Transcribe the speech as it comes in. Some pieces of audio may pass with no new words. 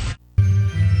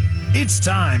It's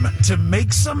time to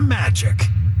make some magic.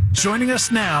 Joining us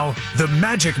now, the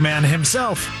Magic Man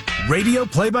himself, radio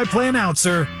play-by-play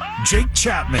announcer, Jake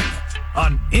Chapman,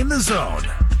 on In the Zone.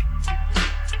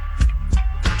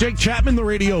 Jake Chapman, the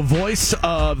radio voice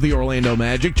of the Orlando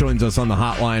Magic, joins us on the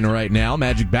hotline right now.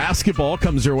 Magic basketball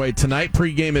comes your way tonight.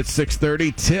 Pre-game at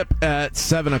 6:30, tip at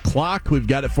 7 o'clock. We've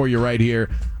got it for you right here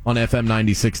on FM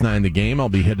 96.9 The Game. I'll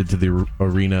be headed to the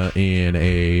arena in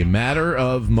a matter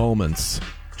of moments.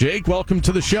 Jake, welcome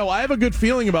to the show. I have a good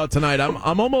feeling about tonight.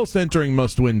 I'm almost entering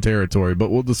must-win territory,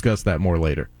 but we'll discuss that more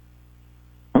later.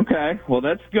 Okay, well,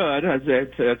 that's good.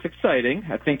 That's exciting.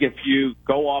 I think if you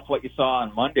go off what you saw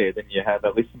on Monday, then you have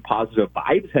at least some positive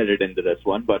vibes headed into this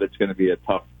one, but it's going to be a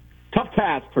tough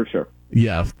task for sure.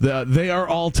 Yeah, they are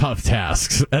all tough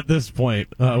tasks at this point.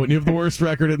 When you have the worst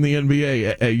record in the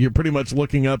NBA, you're pretty much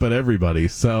looking up at everybody.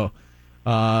 So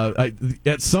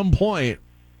at some point,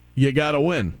 you got to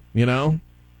win, you know?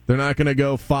 They're not going to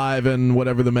go 5 and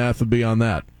whatever the math would be on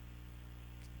that.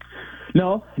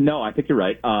 No, I think you're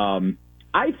right.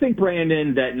 I think,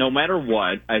 Brandon, that no matter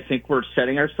what, I think we're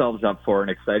setting ourselves up for an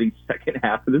exciting second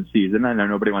half of the season. I know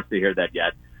nobody wants to hear that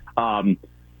yet.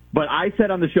 But I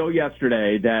said on the show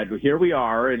yesterday that here we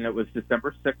are, and it was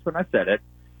December 6th when I said it.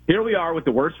 Here we are with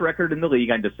the worst record in the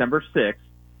league on December 6th.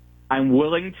 I'm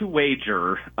willing to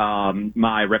wager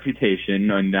my reputation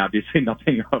and obviously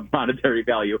nothing of monetary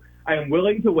value. I am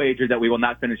willing to wager that we will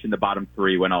not finish in the bottom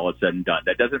 3 when all is said and done.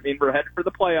 That doesn't mean we're headed for the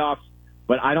playoffs,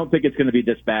 but I don't think it's going to be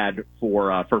this bad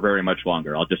for very much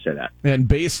longer. I'll just say that. And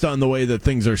based on the way that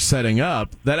things are setting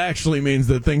up, that actually means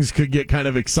that things could get kind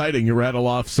of exciting. You rattle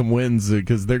off some wins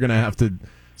because they're going to have to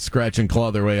scratch and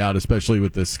claw their way out, especially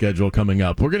with this schedule coming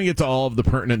up. We're going to get to all of the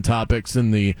pertinent topics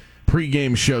in the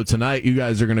pregame show tonight. You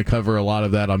guys are going to cover a lot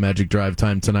of that on Magic Drive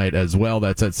Time tonight as well.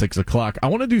 That's at 6 o'clock. I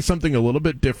want to do something a little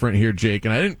bit different here, Jake,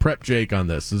 and I didn't prep Jake on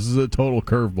this. This is a total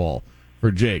curveball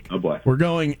for Jake. Oh, boy. We're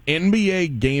going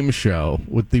NBA game show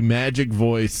with the Magic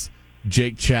voice,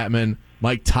 Jake Chapman.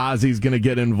 Mike Tazi's going to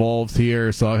get involved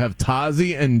here, so I'll have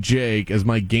Tazi and Jake as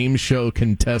my game show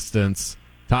contestants.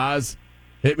 Taz,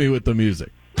 hit me with the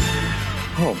music.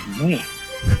 Oh, man.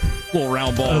 Little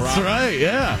round ball. That's right,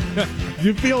 yeah.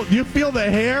 You feel the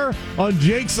hair on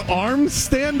Jake's arms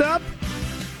stand up?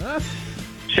 Huh?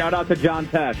 Shout out to John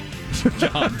Tesh.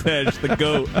 John Tesh, the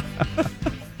GOAT.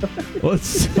 Let's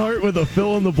start with a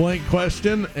fill-in-the-blank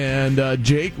question. And,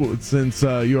 Jake, since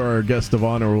you are our guest of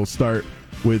honor, we'll start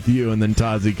with you, and then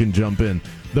Tazi can jump in.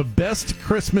 The best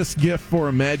Christmas gift for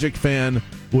a Magic fan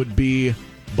would be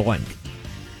blank.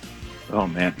 Oh,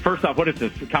 man. First off, what is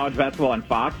this? College basketball on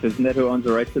Fox? Isn't that who owns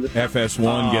the rights to this?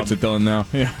 FS1 gets it done now.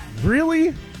 Yeah.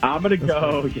 Really? I'm going to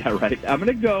go, yeah, right. I'm going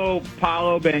to go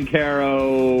Paolo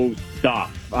Banchero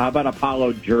stuff. How about a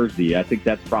Paolo jersey? I think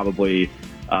that's probably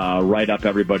right up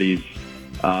everybody's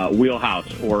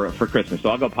wheelhouse for Christmas.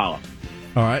 So I'll go Paolo.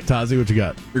 All right, Tazi, what you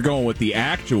got? You're going with the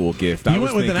actual gift. You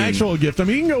went with an actual gift. I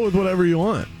mean, you can go with whatever you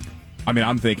want. I mean,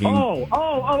 I'm thinking. See, No.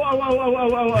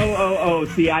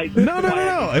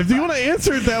 If you want to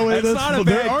answer it that way, That's not a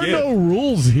there bad are gift. no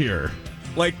rules here.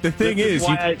 Like, the thing this is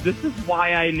is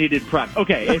why I needed prep.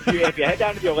 Okay, if you head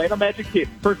down to the Orlando Magic team,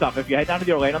 first off, if you head down to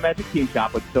the Orlando Magic team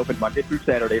shop, which is open Monday through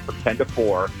Saturday from 10 to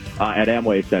 4 at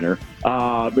Amway Center,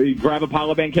 you grab a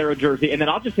Paolo Banchero jersey, and then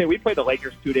I'll just say we play the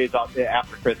Lakers 2 days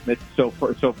after Christmas. So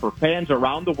for fans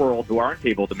around the world who aren't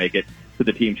able to make it to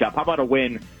the team shop, how about a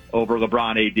win over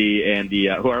LeBron, AD, and the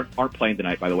who aren't playing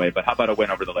tonight, by the way, but how about a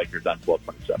win over the Lakers on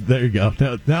 12/27? There you go.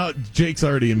 Now Jake's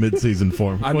already in midseason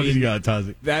form. What do you got,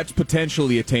 Tazi? That's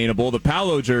potentially attainable. The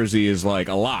Paolo jersey is like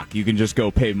a lock. You can just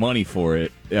go pay money for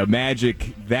it.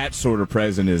 Magic, that sort of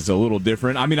present is a little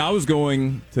different. I mean, I was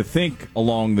going to think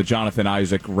along the Jonathan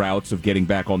Isaac routes of getting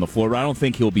back on the floor, but I don't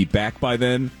think he'll be back by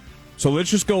then. So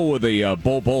let's just go with a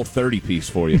Bol 30-piece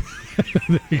for you.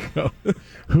 There you go.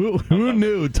 Who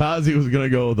knew Tazi was going to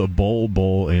go with a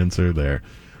Bol answer there?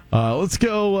 Let's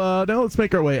go. Now let's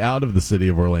make our way out of the city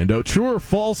of Orlando. True or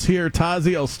false here,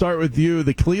 Tazi? I'll start with you.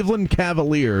 The Cleveland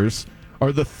Cavaliers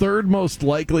are the third most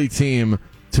likely team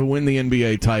to win the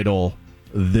NBA title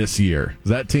this year.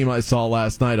 That team I saw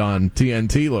last night on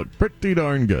TNT looked pretty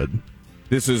darn good.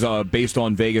 This is based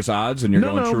on Vegas odds, and you're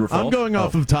going true or false? I'm going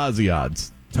off of Tazi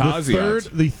odds. Odds.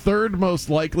 The third most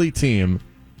likely team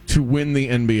to win the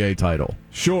NBA title.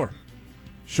 Sure.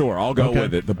 I'll go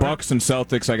with it. The Bucks and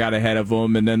Celtics, I got ahead of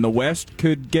them, and then the West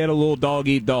could get a little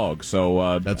dog-eat-dog.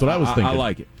 So that's what I was thinking. I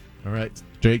like it. All right,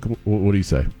 Jake, what do you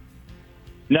say?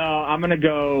 No, I'm going to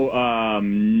go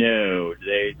no.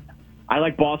 I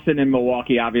like Boston and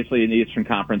Milwaukee, obviously, in the Eastern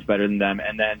Conference better than them.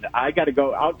 And then I got to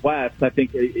go out west. I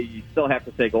think you still have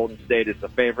to say Golden State is the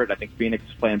favorite. I think Phoenix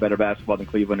is playing better basketball than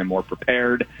Cleveland and more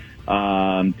prepared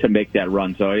to make that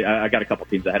run. So I got a couple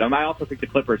teams ahead of them. I also think the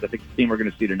Clippers, I think the team we're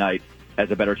going to see tonight, has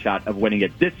a better shot of winning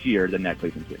it this year than that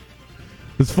Cleveland team.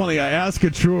 It's funny. I ask a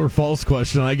true or false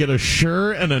question. I get a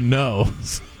sure and a no.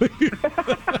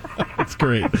 That's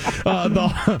great.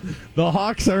 The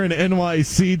Hawks are in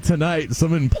NYC tonight.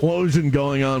 Some implosion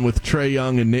going on with Trae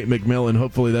Young and Nate McMillan.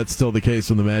 Hopefully that's still the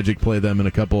case when the Magic play them in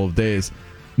a couple of days.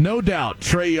 No doubt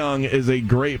Trae Young is a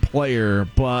great player,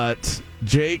 but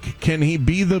Jake, can he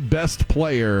be the best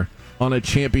player on a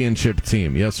championship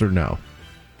team? Yes or no?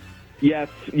 Yes,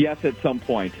 at some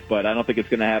point, but I don't think it's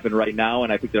going to happen right now,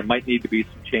 and I think there might need to be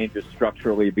some changes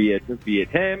structurally, be it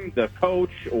him, the coach,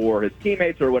 or his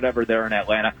teammates, or whatever there in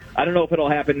Atlanta. I don't know if it'll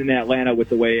happen in Atlanta with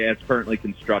the way it's currently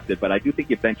constructed, but I do think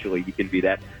eventually he can be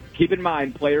that. Keep in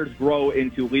mind, players grow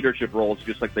into leadership roles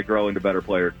just like they grow into better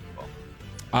players.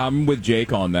 I'm with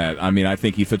Jake on that. I mean, I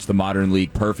think he fits the modern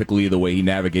league perfectly, the way he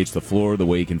navigates the floor, the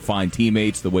way he can find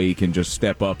teammates, the way he can just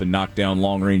step up and knock down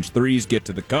long-range threes, get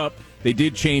to the cup. They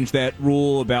did change that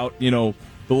rule about, the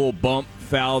little bump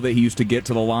foul that he used to get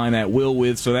to the line at will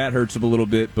with, so that hurts him a little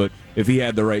bit. But if he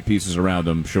had the right pieces around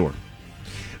him, sure.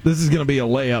 This is going to be a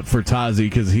layup for Tazi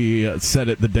because he said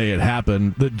it the day it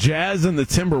happened. The Jazz and the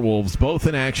Timberwolves both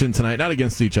in action tonight, not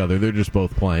against each other. They're just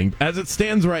both playing. As it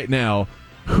stands right now,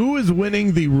 who is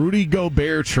winning the Rudy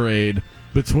Gobert trade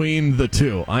between the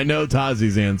two? I know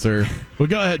Tazi's answer. Well,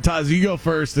 go ahead, Tazi. You go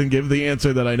first and give the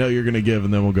answer that I know you're going to give,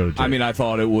 and then we'll go to Jake. I mean, I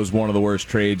thought it was one of the worst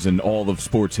trades in all of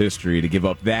sports history to give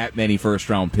up that many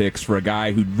first-round picks for a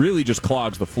guy who really just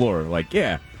clogs the floor. Like,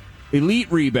 yeah, elite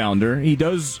rebounder. He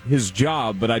does his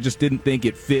job, but I just didn't think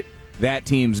it fit that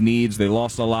team's needs. They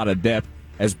lost a lot of depth.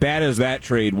 As bad as that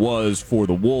trade was for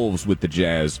the Wolves with the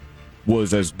Jazz,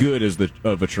 was as good as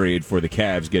of a trade for the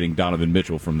Cavs getting Donovan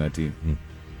Mitchell from that team.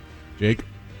 Jake?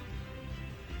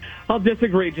 I'll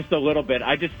disagree just a little bit.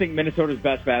 I just think Minnesota's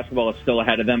best basketball is still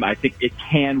ahead of them. I think it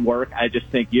can work. I just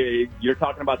think you're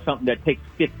talking about something that takes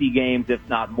 50 games, if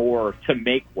not more, to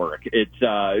make work.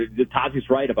 Tazi's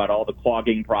right about all the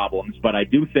clogging problems, but I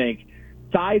do think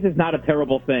size is not a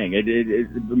terrible thing.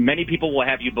 Many people will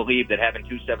have you believe that having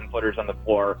 2 7-footers on the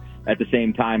floor at the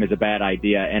same time is a bad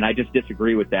idea, and I just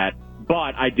disagree with that.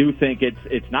 But I do think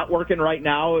it's not working right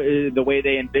now the way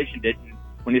they envisioned it.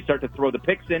 When you start to throw the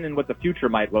picks in and what the future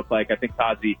might look like, I think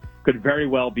Tazi could very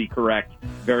well be correct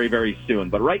very, very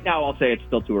soon. But right now, I'll say it's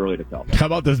still too early to tell. How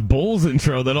about this Bulls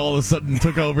intro that all of a sudden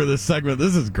took over this segment?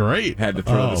 This is great. Had to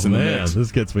throw this in the mix.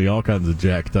 This gets me all kinds of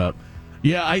jacked up.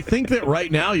 Yeah, I think that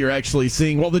right now you're actually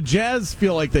seeing, well, the Jazz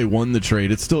feel like they won the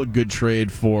trade. It's still a good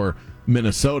trade for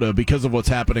Minnesota because of what's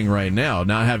happening right now.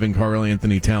 Not having Karl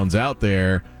Anthony Towns out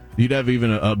there, you'd have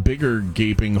even a bigger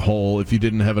gaping hole if you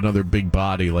didn't have another big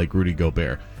body like Rudy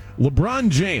Gobert. LeBron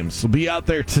James will be out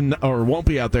there or won't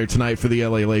be out there tonight for the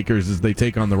LA Lakers as they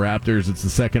take on the Raptors. It's the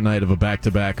second night of a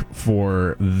back-to-back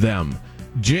for them.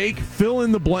 Jake, fill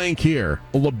in the blank here.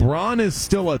 LeBron is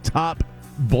still a top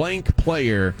blank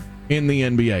player in the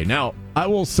NBA. Now, I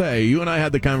will say, you and I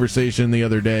had the conversation the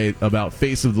other day about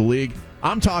face of the league.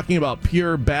 I'm talking about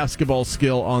pure basketball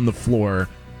skill on the floor.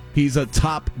 He's a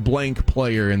top blank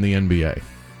player in the NBA.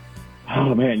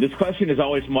 Oh, man, this question is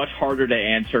always much harder to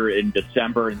answer in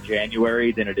December and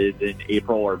January than it is in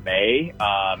April or May,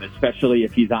 especially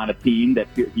if he's on a team that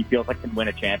he feels like can win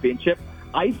a championship.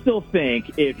 I still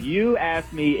think if you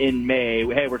ask me in May,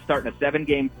 hey, we're starting a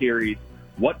 7-game series,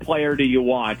 what player do you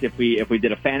want if we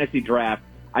did a fantasy draft?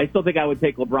 I still think I would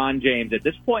take LeBron James at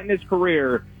this point in his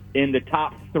career in the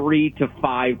top 3 to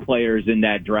 5 players in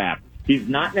that draft. He's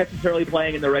not necessarily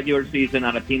playing in the regular season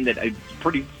on a team that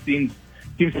seems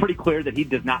pretty clear that he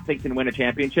does not think can win a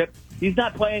championship. He's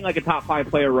not playing like a top 5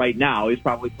 player right now. He's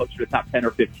probably closer to top 10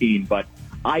 or 15, but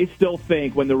I still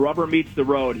think when the rubber meets the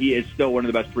road, he is still one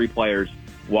of the best 3 players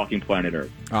walking planet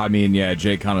Earth. I mean, yeah,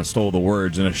 Jay kind of stole the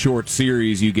words. In a short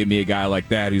series, you give me a guy like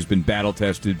that who's been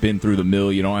battle-tested, been through the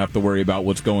mill. You don't have to worry about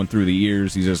what's going through the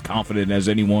years. He's as confident as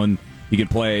anyone. He can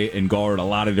play and guard a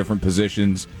lot of different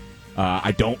positions.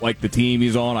 I don't like the team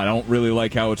he's on. I don't really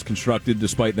like how it's constructed,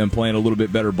 despite them playing a little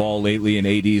bit better ball lately in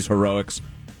AD's heroics.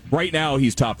 Right now,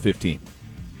 he's top 15.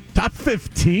 Top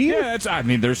 15? Yeah,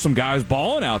 there's some guys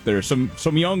balling out there. Some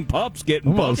young pups getting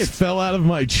almost buckets. Fell out of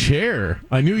my chair.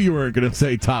 I knew you weren't going to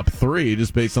say top 3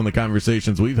 just based on the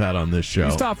conversations we've had on this show.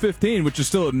 He's top 15, which is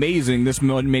still amazing. This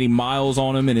many miles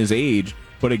on him and his age.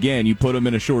 But again, you put him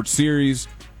in a short series.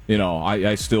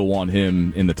 I still want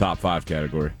him in the top 5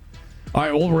 category. All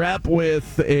right, we'll wrap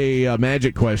with a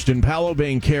Magic question. Paolo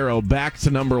Banchero back to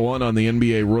number 1 on the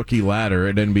NBA rookie ladder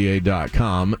at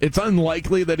NBA.com. It's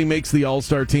unlikely that he makes the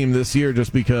All-Star team this year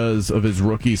just because of his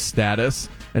rookie status,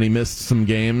 and he missed some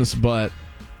games, but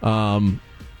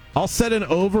I'll set an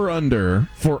over-under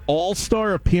for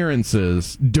All-Star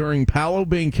appearances during Paolo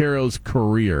Banchero's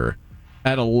career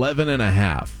at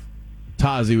 11.5.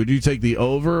 Tazi, would you take the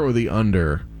over or the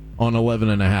under on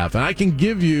 11.5? And I can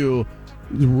give you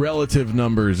relative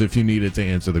numbers if you needed to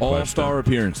answer the question. All-Star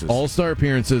appearances. All-Star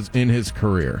appearances in his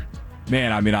career.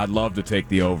 Man, I mean, I'd love to take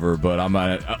the over, but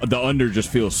the under just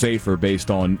feels safer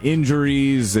based on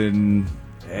injuries, and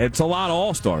it's a lot of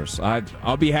All-Stars.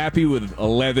 I'll be happy with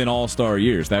 11 All-Star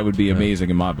years. That would be amazing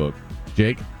in my book.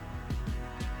 Jake?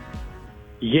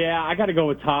 Yeah, I got to go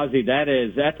with Tazi.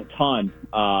 That's a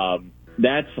ton.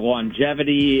 That's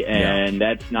longevity, and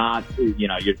that's not,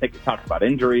 you're talking about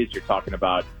injuries. You're talking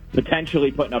about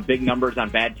potentially putting up big numbers on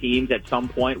bad teams at some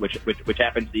point, which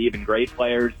happens to even great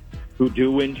players who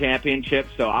do win championships.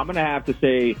 So I'm going to have to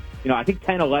say, I think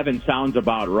 10-11 sounds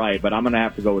about right, but I'm going to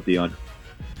have to go with the under.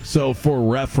 So for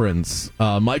reference,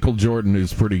 Michael Jordan,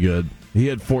 who's pretty good, he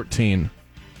had 14.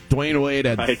 Dwayne Wade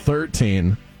had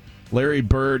 13. Larry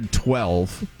Bird,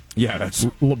 12. Yeah, that's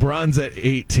LeBron's at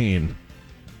 18.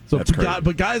 So, that's crazy.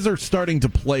 But guys are starting to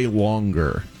play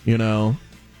longer,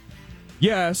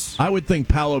 Yes. I would think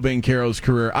Paolo Banchero's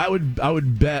career, I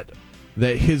would bet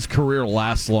that his career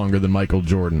lasts longer than Michael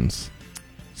Jordan's.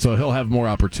 So he'll have more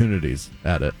opportunities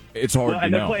at it. It's hard to know.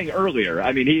 And they're playing earlier.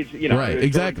 I mean, he's, right,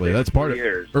 exactly. That's part of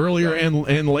it. Earlier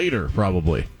and later,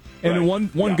 probably. And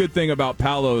one good thing about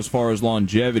Paolo as far as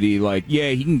longevity,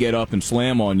 he can get up and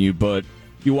slam on you, but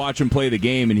you watch him play the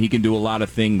game and he can do a lot of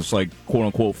things like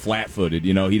quote-unquote flat-footed.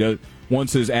 He does,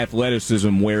 once his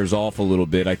athleticism wears off a little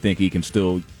bit, I think he can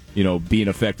still be an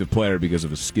effective player because of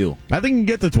his skill. I think he can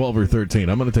get to 12 or 13.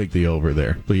 I'm going to take the over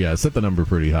there. But yeah, set the number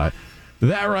pretty high.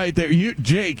 That right there.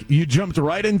 Jake, you jumped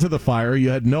right into the fire. You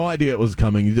had no idea it was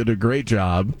coming. You did a great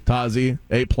job. Tazi,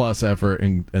 A+ effort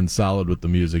and solid with the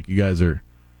music. You guys are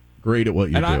great at what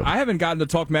you do. I haven't gotten to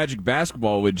talk Magic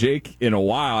basketball with Jake in a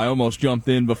while. I almost jumped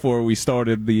in before we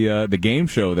started the game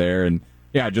show there. And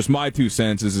yeah, just my 2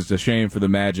 cents is it's a shame for the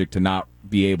Magic to not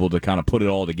be able to kind of put it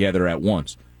all together at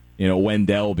once.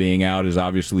 Wendell being out has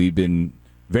obviously been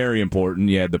very important.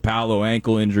 You had the Paolo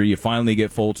ankle injury. You finally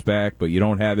get Fultz back, but you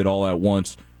don't have it all at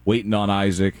once. Waiting on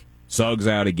Isaac. Suggs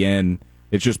out again.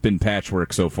 It's just been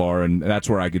patchwork so far, and that's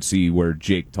where I could see where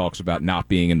Jake talks about not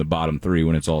being in the bottom 3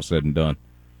 when it's all said and done.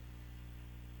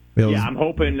 Yeah, I'm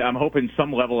hoping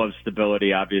some level of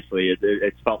stability. Obviously,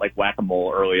 it's felt like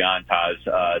whack-a-mole early on,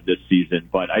 Taz, this season.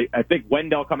 But I think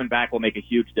Wendell coming back will make a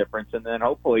huge difference, and then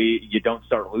hopefully you don't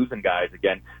start losing guys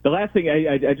again. The last thing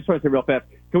I just want to say real fast: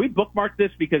 can we bookmark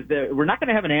this because we're not going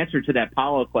to have an answer to that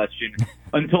Paolo question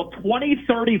until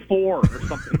 2034 or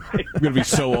something. Like We're going to be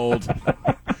so old.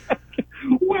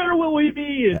 Where will we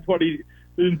be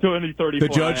in 2034? The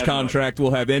Judge contract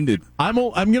will have ended. I'm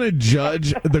going to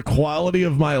judge the quality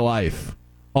of my life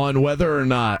on whether or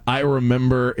not I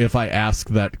remember if I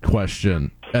asked that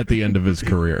question at the end of his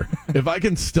career. If I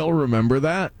can still remember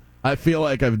that, I feel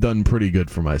like I've done pretty good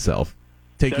for myself,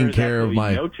 taking care of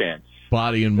my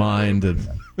body and mind,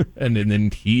 and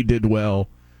then he did well.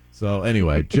 So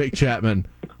anyway, Jake Chapman,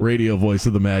 radio voice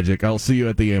of the Magic. I'll see you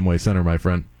at the Amway Center, my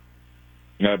friend.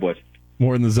 All right, boys.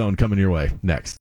 More in the Zone coming your way next.